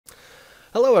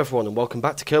Hello everyone and welcome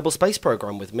back to Kerbal Space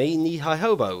Program with me, Knee-High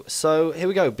Hobo. So here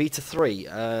we go, Beta 3,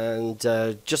 and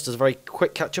just as a very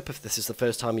quick catch-up if this is the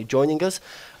first time you're joining us,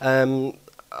 I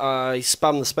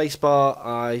spammed the spacebar.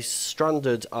 I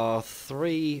stranded our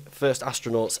three first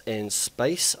astronauts in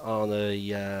space on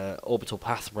a orbital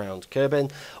path around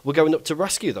Kerbin. We're going up to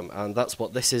rescue them, and that's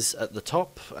what this is at the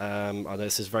top. I know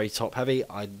this is very top heavy.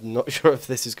 I'm not sure if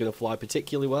this is going to fly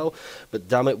particularly well, but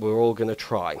damn it, we're all going to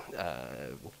try.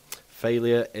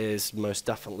 Failure is most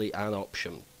definitely an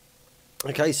option.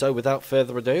 Okay, so without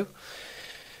further ado,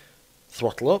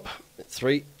 throttle up.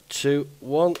 3, 2,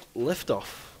 1, lift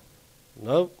off.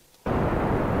 No. 3, 2,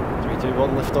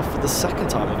 1, lift off for the second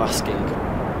time of asking.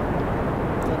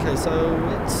 Okay, so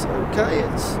it's okay.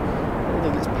 It's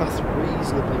holding its path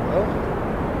reasonably well.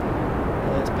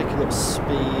 It's picking up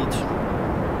speed.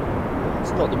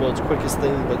 It's not the world's quickest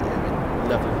thing, but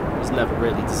it was never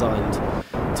really designed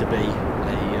to be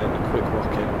a quick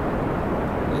rocket.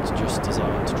 It's just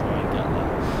designed to try and get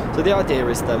there. So the idea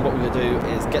is then what we're going to do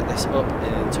is get this up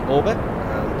into orbit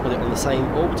and put it on the same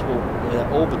orbital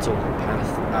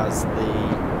path as the...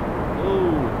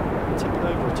 Oh, tipping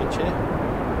over a touch here.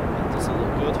 That doesn't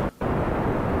look good.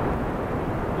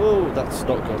 Oh, that's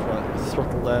not good. Right,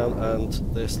 throttle down, and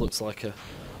this looks like a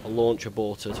launch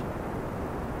aborted.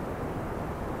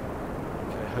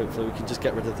 Hopefully we can just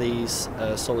get rid of these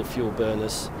solid fuel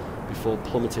burners before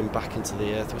plummeting back into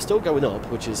the earth. We're still going up,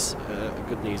 which is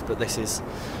good news, but this is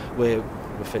we're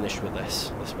finished with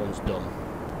this. This one's done.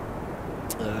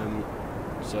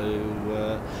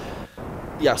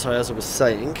 Yeah, so as I was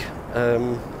saying,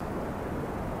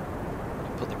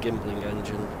 put the gimbling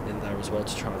engine in there as well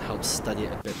to try and help steady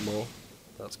it a bit more.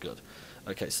 That's good.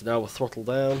 Okay, so now we'll throttle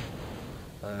down,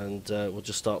 and we'll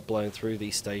just start blowing through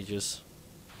these stages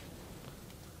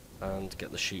and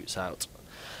get the chutes out.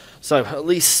 So at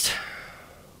least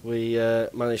we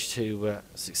managed to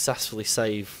successfully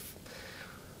save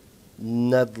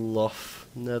Nedloff,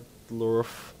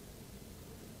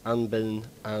 Anbin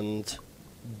and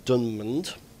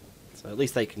Dunmond. So at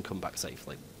least they can come back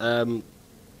safely. So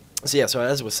yeah, so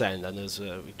as I was saying then, as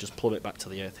we just plummet back to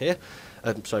the Earth here,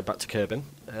 sorry, back to Kerbin.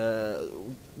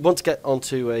 Want to get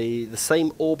onto the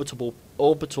same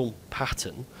orbital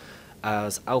pattern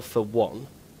as Alpha 1,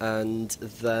 and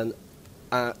then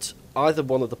at either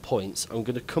one of the points I'm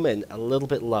going to come in a little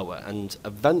bit lower, and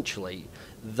eventually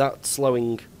that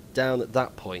slowing down at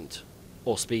that point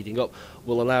or speeding up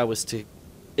will allow us to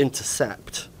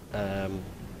intercept Alpha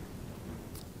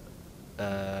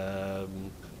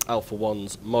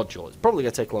 1's module. It's probably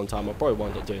going to take a long time. I'll probably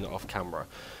wind up doing it off camera,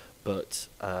 but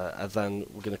then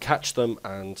we're going to catch them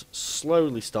and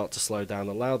slowly start to slow down,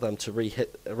 allow them to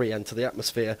re-enter the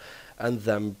atmosphere, and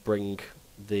then bring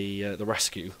the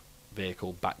rescue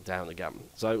vehicle back down again.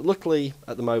 So luckily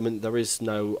at the moment there is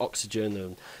no oxygen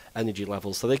and energy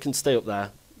levels, so they can stay up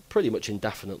there pretty much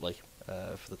indefinitely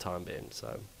for the time being.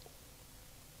 So,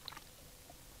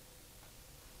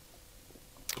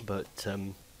 but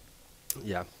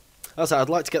yeah, as I said, I'd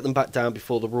like to get them back down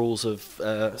before the rules of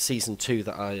season 2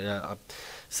 that I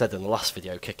said in the last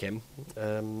video kick in,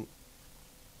 and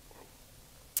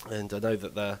I know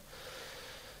that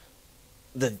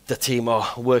the team are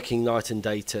working night and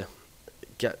day to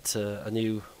get a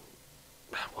new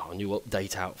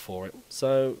update out for it.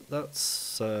 So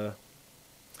that's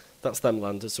them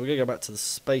landed. So we're going to go back to the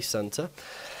Space Center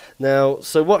now.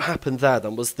 So what happened there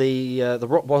then was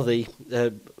one of the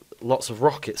lots of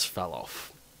rockets fell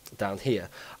off down here.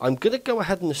 I'm going to go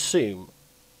ahead and assume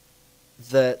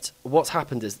that what's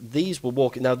happened is these were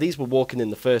walking. Now these were walking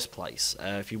in the first place.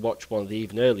 If you watch one of the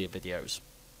even earlier videos,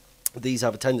 these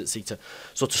have a tendency to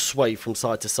sort of sway from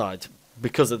side to side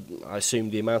because of, I assume,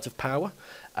 the amount of power,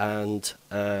 and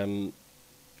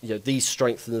these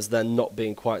strengtheners then not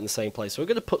being quite in the same place. So we're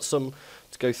going to put some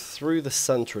to go through the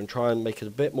center and try and make it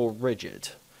a bit more rigid.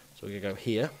 So we're going to go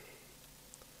here,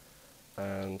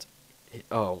 and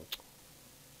oh,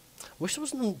 I wish there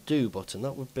was an undo button.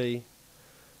 That would be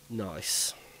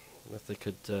nice if they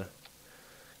could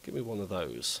give me one of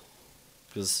those,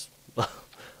 because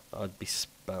I'd be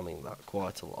spamming that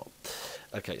quite a lot.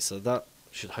 Okay, so that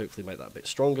should hopefully make that a bit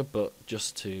stronger, but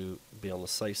just to be on the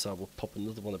safe side, we'll pop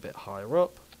another one a bit higher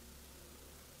up.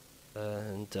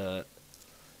 And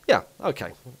yeah,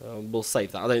 okay, we'll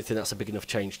save that. I don't think that's a big enough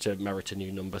change to merit a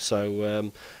new number.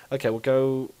 So okay, we'll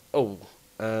go. Oh,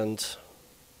 and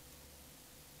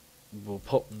we'll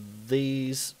pop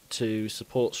these two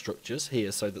support structures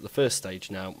here so that the first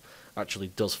stage now actually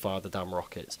does fire the damn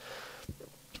rockets.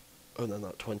 And then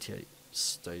that 28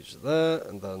 stage there,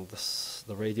 and then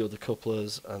the radial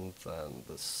decouplers, and then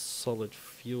the solid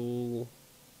fuel.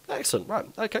 Excellent, right,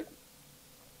 okay.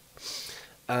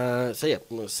 So yeah,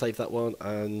 I'm going to save that one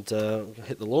and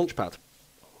hit the launch pad.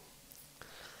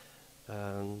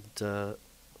 And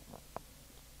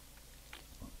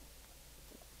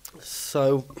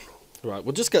so, right,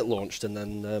 we'll just get launched and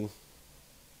then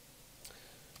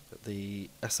get the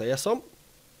SAS on.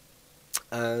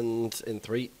 And in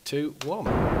 3, 2, 1.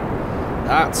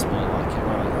 That's more like it,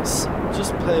 right? Let's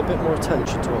just pay a bit more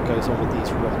attention to what goes on with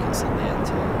these rockets at the end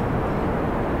here.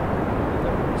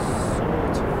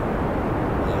 Sort of,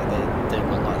 yeah, they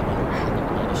look like they're under a hell of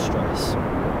a lot of stress.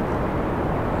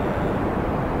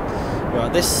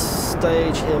 Right, this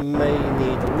stage here may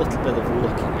need a little bit of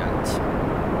looking at.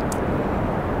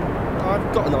 I've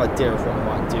got an idea of what I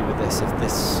might do with this if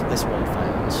this one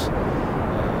fails.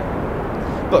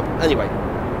 But anyway,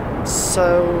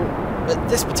 so at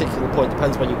this particular point,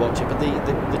 depends when you watch it, but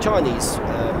the Chinese,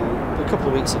 a couple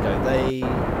of weeks ago, they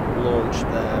launched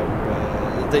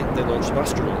they launched some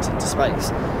astronauts into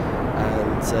space,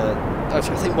 and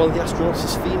actually I think one of the astronauts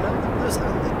was female.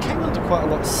 It came under quite a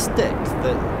lot of stick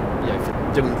that, you know, for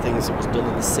doing things that was done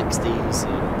in the 60s,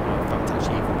 and in fact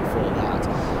actually even before that.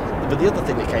 But the other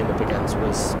thing they came up against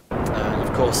was,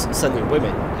 of course, sending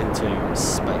women into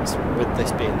space, with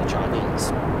this being the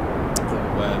Chinese, who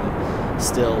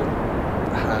still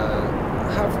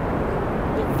have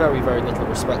very, very little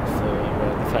respect for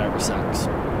the fairer sex.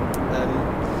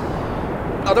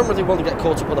 I don't really want to get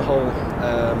caught up with the whole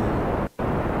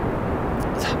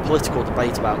political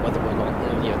debate about whether or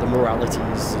not, you know, the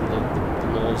moralities and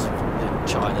the laws of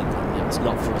China. You know, it's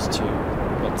not for us to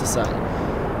want to say.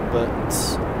 But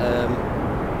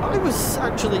I was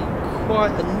actually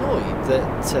quite annoyed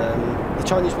that the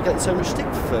Chinese were getting so much stick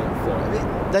for it. I mean,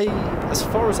 they, as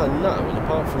far as I know, and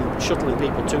apart from shuttling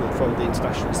people to and from the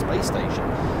International Space Station,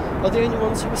 are the only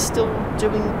ones who are still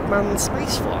doing manned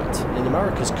spaceflight. In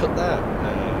America's cut their,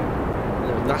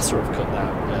 NASA have cut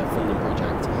their funding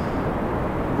project.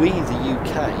 We, the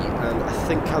UK, and I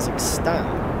think Kazakhstan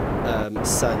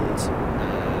send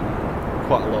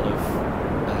quite a lot of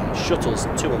shuttles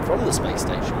to and from the space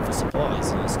station for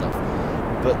supplies and stuff,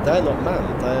 but they're not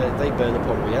manned. They burn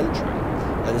upon re-entry,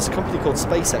 and there's a company called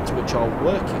SpaceX which are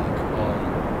working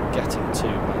on getting to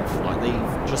manned flight.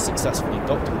 They've just successfully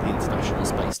docked with the International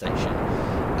Space Station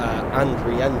and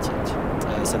re-entered,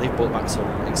 so they've brought back some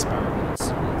experiments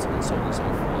and so on and so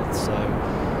forth. So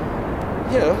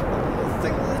yeah, I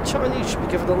think the Chinese should be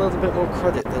given a little bit more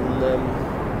credit than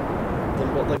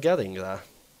what they're getting there.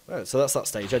 Right, so that's that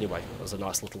stage anyway. That was a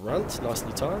nice little rant,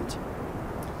 nicely timed.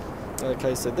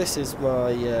 Okay, so this is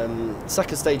my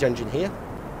second stage engine here,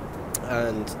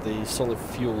 and the solid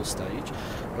fuel stage.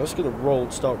 I'm just going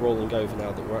to start rolling over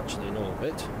now that we're actually in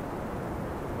orbit.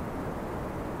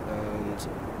 And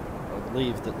I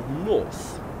believe that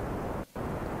north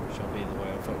shall be the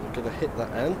way. In fact, we're going to hit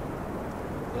that N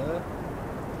there.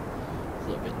 A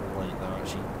little bit late there,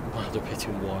 actually. Wound up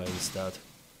hitting Y instead.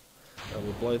 And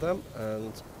we'll blow them,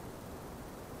 and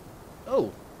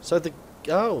oh, so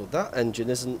that engine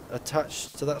isn't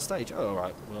attached to that stage. Oh,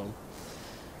 right. Well,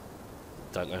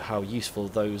 don't know how useful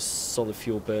those solid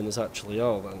fuel burners actually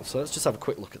are then. So let's just have a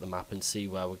quick look at the map and see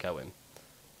where we're going.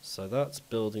 So that's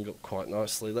building up quite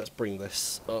nicely. Let's bring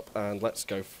this up and let's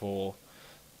go for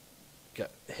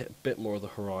hit a bit more of the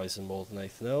horizon more than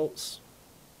anything else.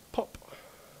 Pop.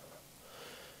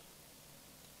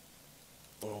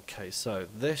 Okay, so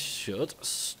this should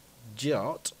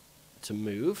start to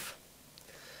move.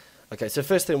 Okay, so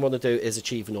first thing I want to do is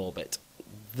achieve an orbit.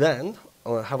 Then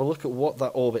I'll have a look at what that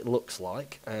orbit looks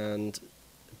like and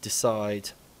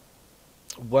decide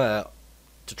where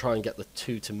to try and get the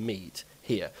two to meet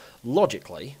here.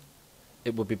 Logically,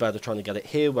 it would be better trying to get it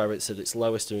here where it's at its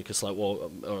lowest and we can slow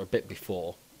it, or a bit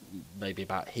before, maybe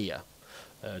about here,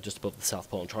 just above the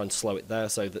South Pole, and try and slow it there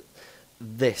so that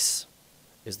this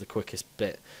is the quickest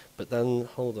bit. But then,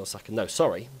 hold on a second, no,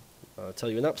 sorry, I'll tell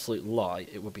you an absolute lie,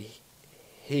 it would be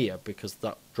here because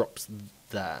that drops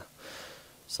there.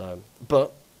 So,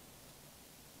 but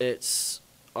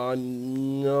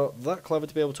I'm not that clever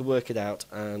to be able to work it out,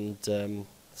 and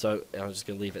so I'm just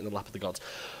going to leave it in the lap of the gods.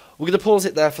 We're going to pause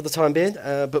it there for the time being,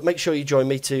 but make sure you join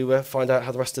me to find out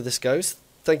how the rest of this goes.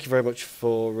 Thank you very much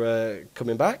for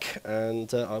coming back,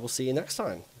 and I will see you next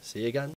time. See you again.